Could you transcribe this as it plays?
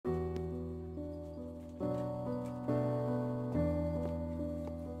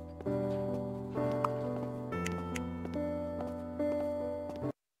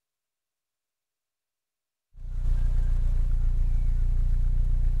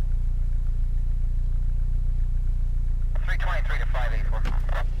323 to 584.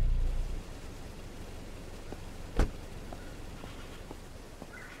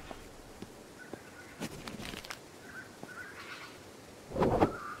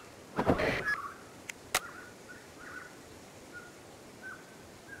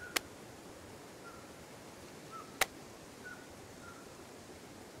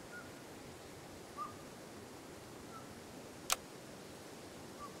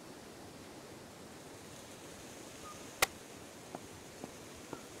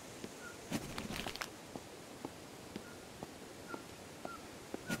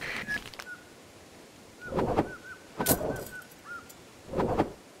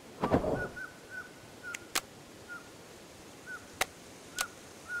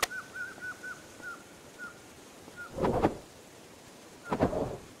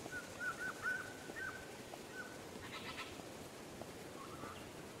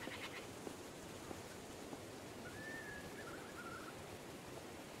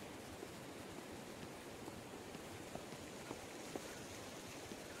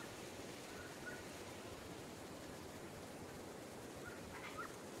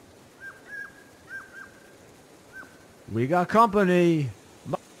 We got company.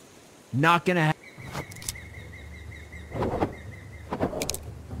 Not gonna happen.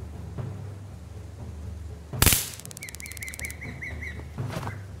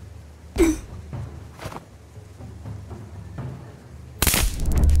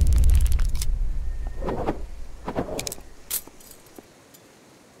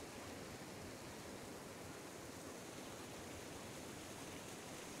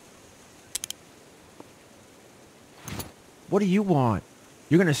 What do you want?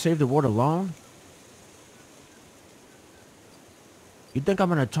 You're gonna save the world alone? You think I'm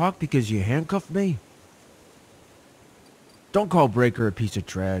gonna talk because you handcuffed me? Don't call Breaker a piece of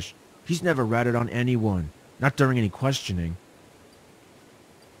trash. He's never ratted on anyone, not during any questioning.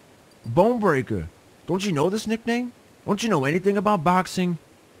 Bonebreaker, don't you know this nickname? Don't you know anything about boxing?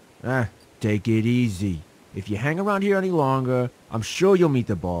 Take it easy. If you hang around here any longer, I'm sure you'll meet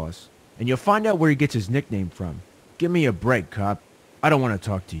the boss, and you'll find out where he gets his nickname from. Give me a break, cop. I don't want to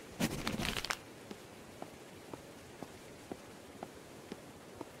talk to you.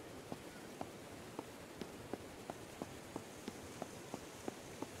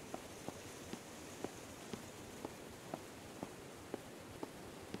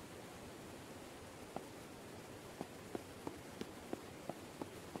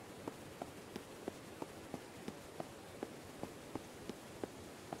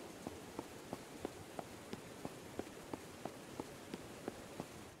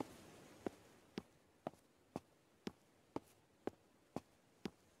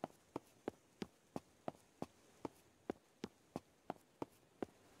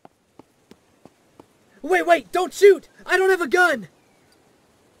 Wait, don't shoot! I don't have a gun!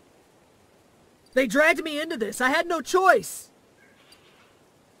 They dragged me into this. I had no choice.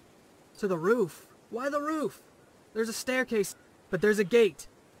 To the roof. Why the roof? There's a staircase, but there's a gate,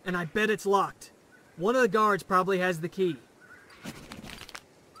 and I bet it's locked. One of the guards probably has the key.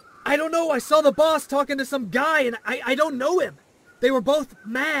 I don't know, I saw the boss talking to some guy, and I don't know him. They were both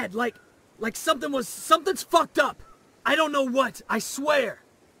mad, like something's fucked up. I don't know what, I swear.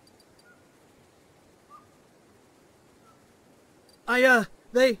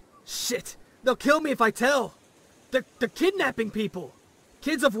 Shit. They'll kill me if I tell. They're kidnapping people.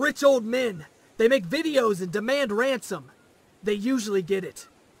 Kids of rich old men. They make videos and demand ransom. They usually get it.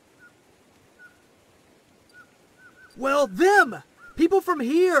 Well, them! People from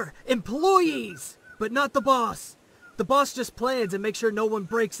here! Employees! But not the boss. The boss just plans and makes sure no one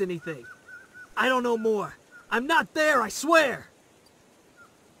breaks anything. I don't know more. I'm not there, I swear!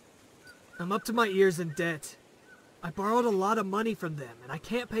 I'm up to my ears in debt. I borrowed a lot of money from them, and I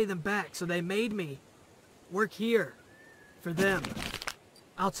can't pay them back, so they made me work here for them.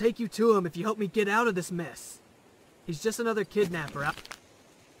 I'll take you to him if you help me get out of this mess. He's just another kidnapper.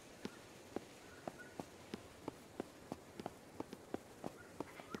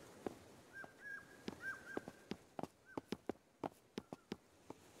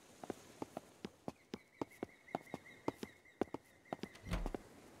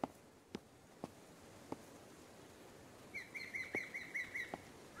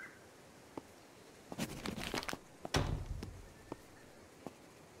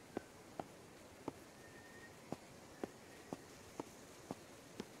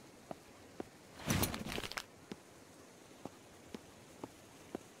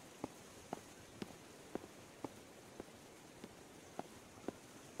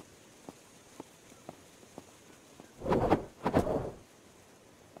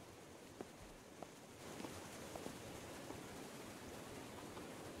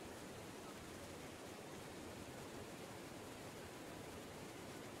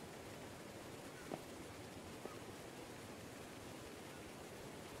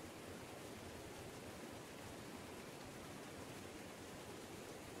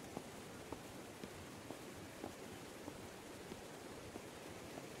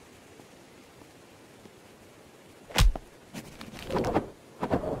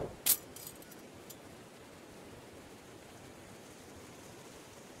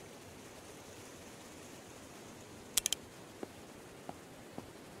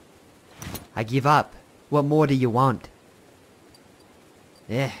 I give up. What more do you want?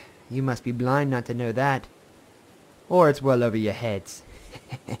 Eh, you must be blind not to know that. Or it's well over your heads.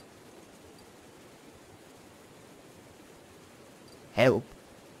 Help?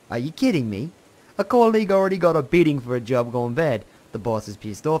 Are you kidding me? A colleague already got a beating for a job gone bad. The boss is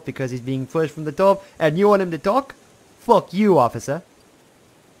pissed off because he's being pushed from the top, and you want him to talk? Fuck you, officer.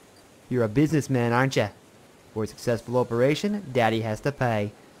 You're a businessman, aren't you? For a successful operation, Daddy has to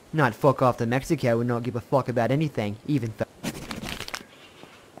pay. Not fuck off to Mexico and not give a fuck about anything, even though...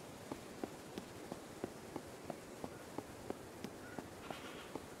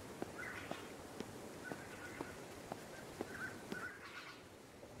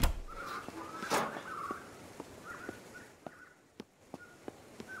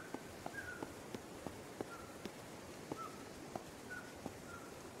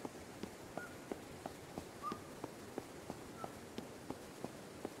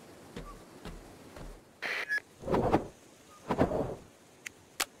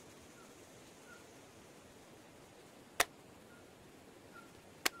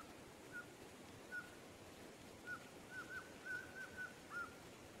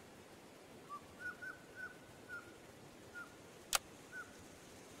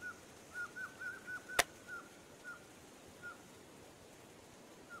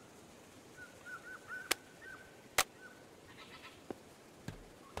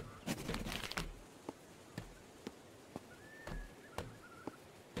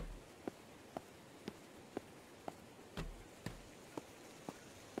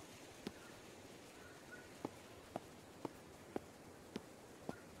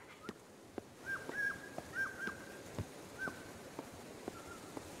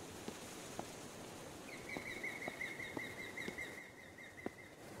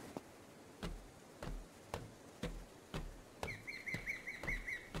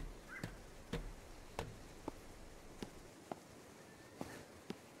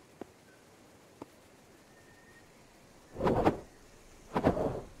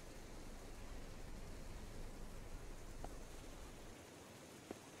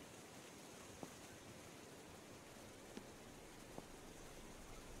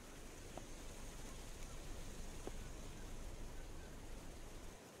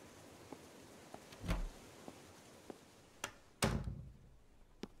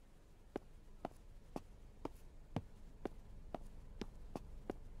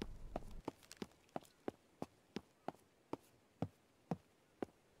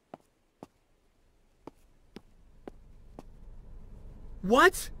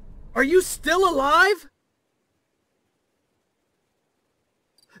 What? Are you still alive?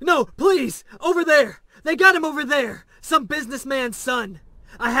 No, please! Over there! They got him over there! Some businessman's son!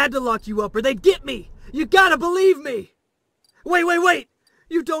 I had to lock you up or they'd get me! You gotta believe me! Wait!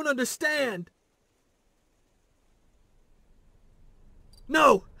 You don't understand!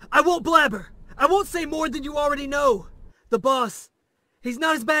 No! I won't blabber! I won't say more than you already know! The boss, he's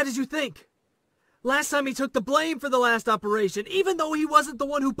not as bad as you think! Last time he took the blame for the last operation, even though he wasn't the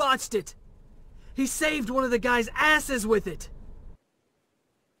one who botched it! He saved one of the guy's asses with it!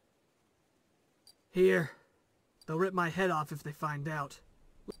 Here. They'll rip my head off if they find out.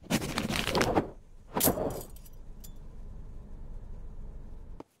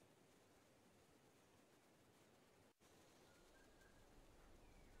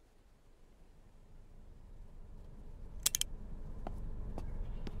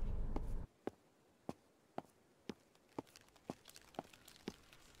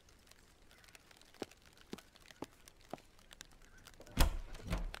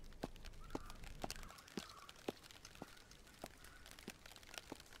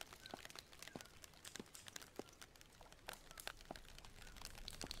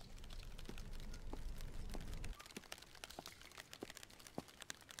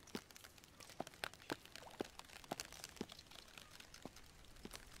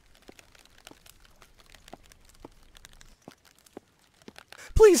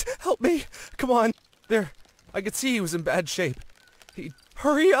 Please, help me! Come on! There, I could see he was in bad shape.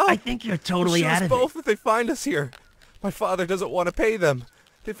 Hurry up! I think you're totally Shoot out us of both it. if they find us here. My father doesn't want to pay them.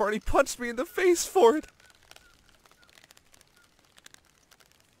 They've already punched me in the face for it.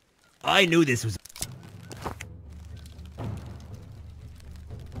 I knew this was...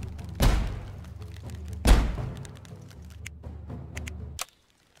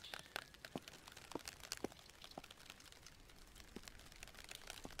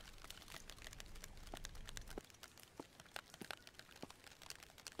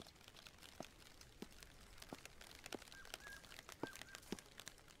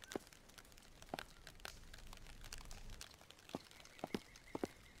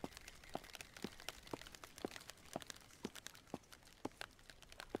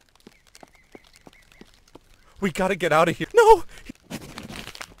 We gotta get out of here. No!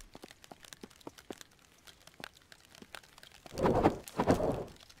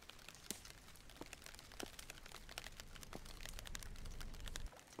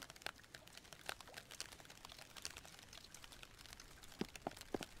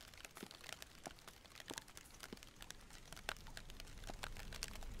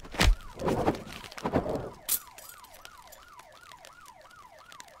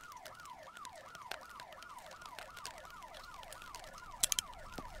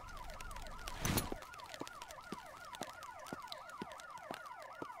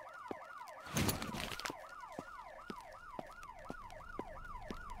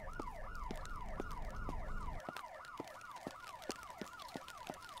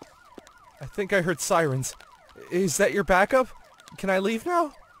 I think I heard sirens. Is that your backup? Can I leave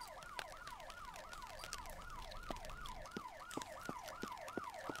now?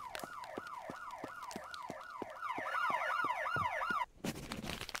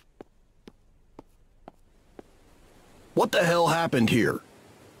 What the hell happened here?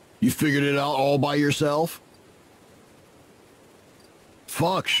 You figured it out all by yourself?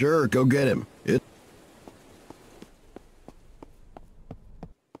 Fuck, sure, go get him.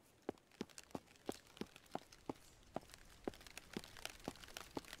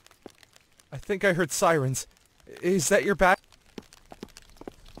 I think I heard sirens. Is that your back?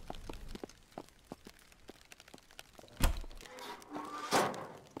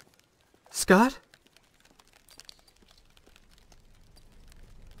 Scott?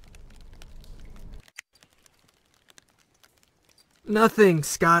 Nothing,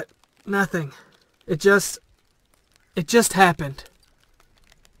 Scott. Nothing. It just happened.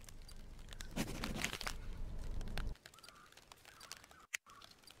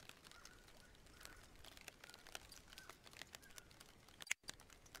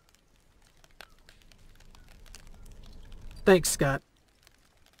 Thanks, Scott.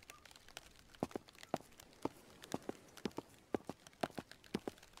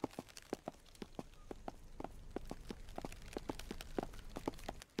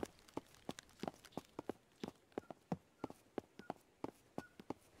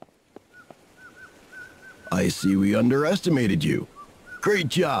 I see we underestimated you. Great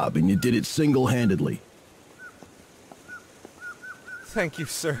job, and you did it single-handedly. Thank you,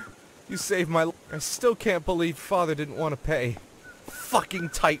 sir. You saved my life. I still can't believe Father didn't want to pay. Fucking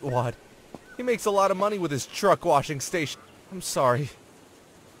tightwad. He makes a lot of money with his truck washing station. I'm sorry.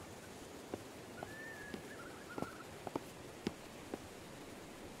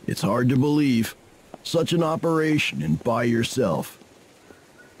 It's hard to believe. Such an operation and by yourself.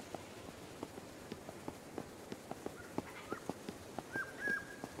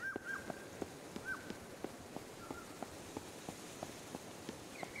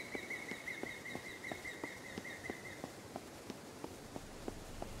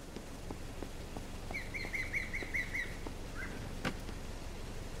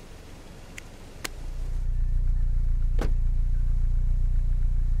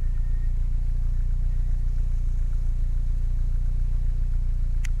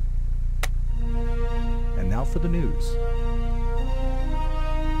 And now for the news.